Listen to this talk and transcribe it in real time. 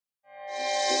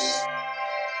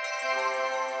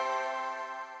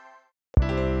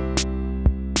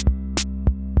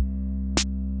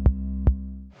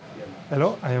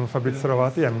Hello, I am Fabrizio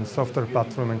Rovati. I'm Software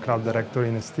Platform and Cloud Director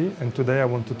in ST, and today I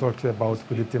want to talk to you about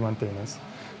predictive maintenance.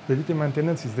 Predictive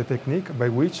maintenance is the technique by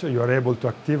which you are able to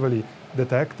actively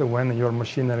detect when your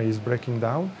machinery is breaking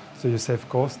down, so you save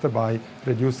cost by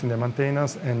reducing the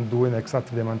maintenance and doing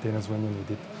exactly the maintenance when you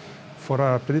need it. For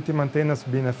predictive maintenance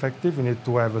being effective, you need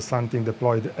to have something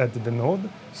deployed at the node,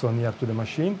 so near to the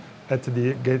machine, at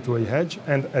the gateway edge,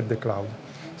 and at the cloud.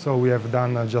 So we have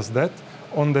done just that.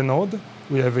 On the node,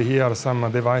 we have here some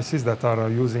devices that are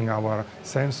using our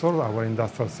sensor, our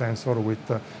industrial sensor with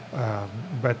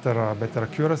better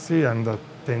accuracy and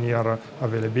 10-year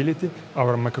availability,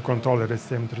 our microcontroller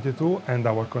STM32 and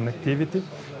our connectivity,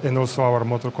 and also our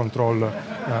motor control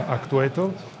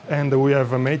actuator. And we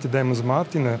have made them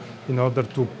smart in order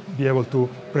to be able to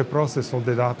pre-process all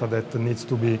the data that needs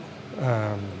to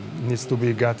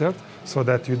be gathered, so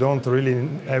that you don't really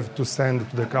have to send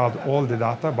to the cloud all the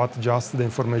data, but just the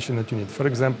information that you need. For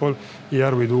example,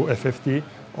 here we do FFT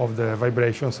of the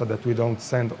vibration, so that we don't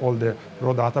send all the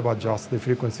raw data, but just the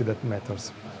frequency that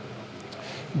matters.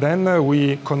 Then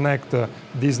we connect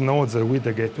these nodes with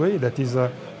the gateway that is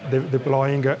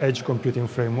deploying edge computing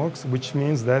frameworks, which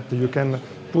means that you can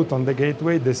put on the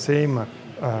gateway the same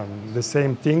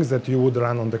things that you would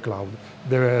run on the cloud.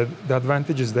 The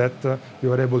advantage is that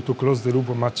you are able to close the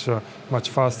loop much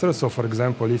faster. So, for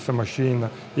example, if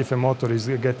a motor is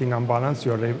getting unbalanced,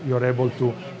 you're able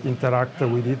to interact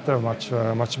with it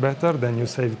much better. Then you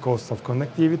save cost of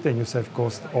connectivity and you save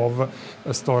cost of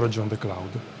storage on the cloud.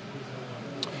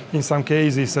 In some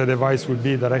cases, a device will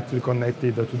be directly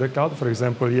connected to the cloud. For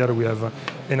example, here we have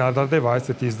another device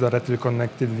that is directly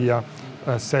connected via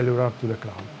cellular to the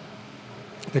cloud.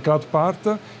 The cloud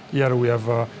part, here we have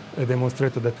a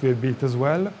demonstrator that we have built as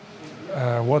well.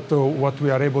 What we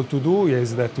are able to do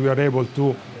is that we are able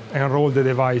to enroll the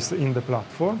device in the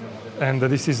platform, and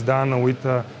this is done with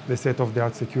the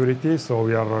state-of-the-art security. So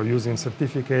we are using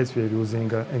certificates, we are using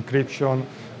encryption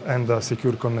and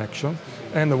secure connection.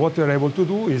 And what we are able to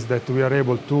do is that we are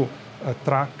able to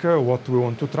track what we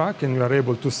want to track, and we are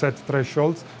able to set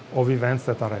thresholds of events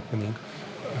that are happening.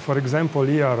 For example,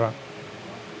 here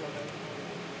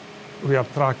we are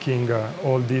tracking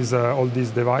all these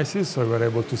devices, so we are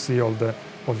able to see all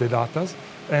the data,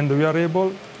 and we are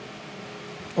able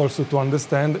also to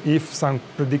understand if some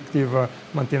predictive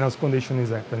maintenance condition is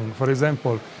happening. For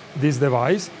example, this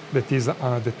device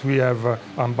that we have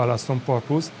unbalanced on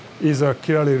purpose is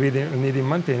clearly needing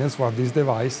maintenance. For this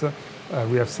device,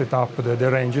 we have set up the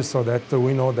ranges so that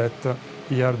we know that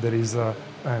here there is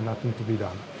nothing to be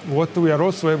done. What we are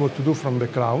also able to do from the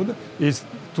cloud is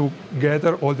to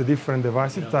gather all the different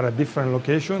devices that are at different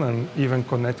locations and even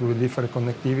connect with different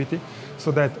connectivity,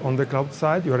 so that on the cloud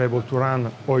side you are able to run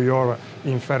all your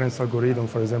inference algorithm,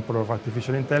 for example, of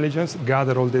artificial intelligence,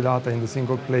 gather all the data in the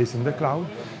single place in the cloud,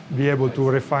 be able to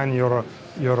refine your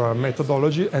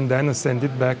methodology, and then send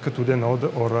it back to the node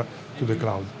or to the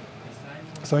cloud.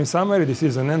 So in summary, this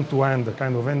is an end-to-end,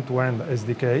 kind of end-to-end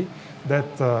SDK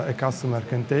that a customer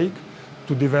can take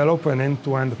to develop an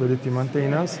end-to-end predictive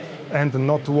maintenance and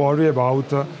not worry about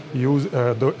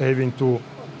having to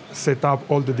set up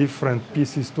all the different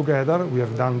pieces together. We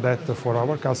have done that for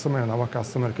our customer, and our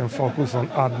customer can focus on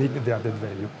adding the added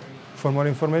value. For more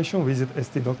information, visit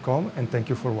st.com, and thank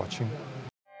you for watching.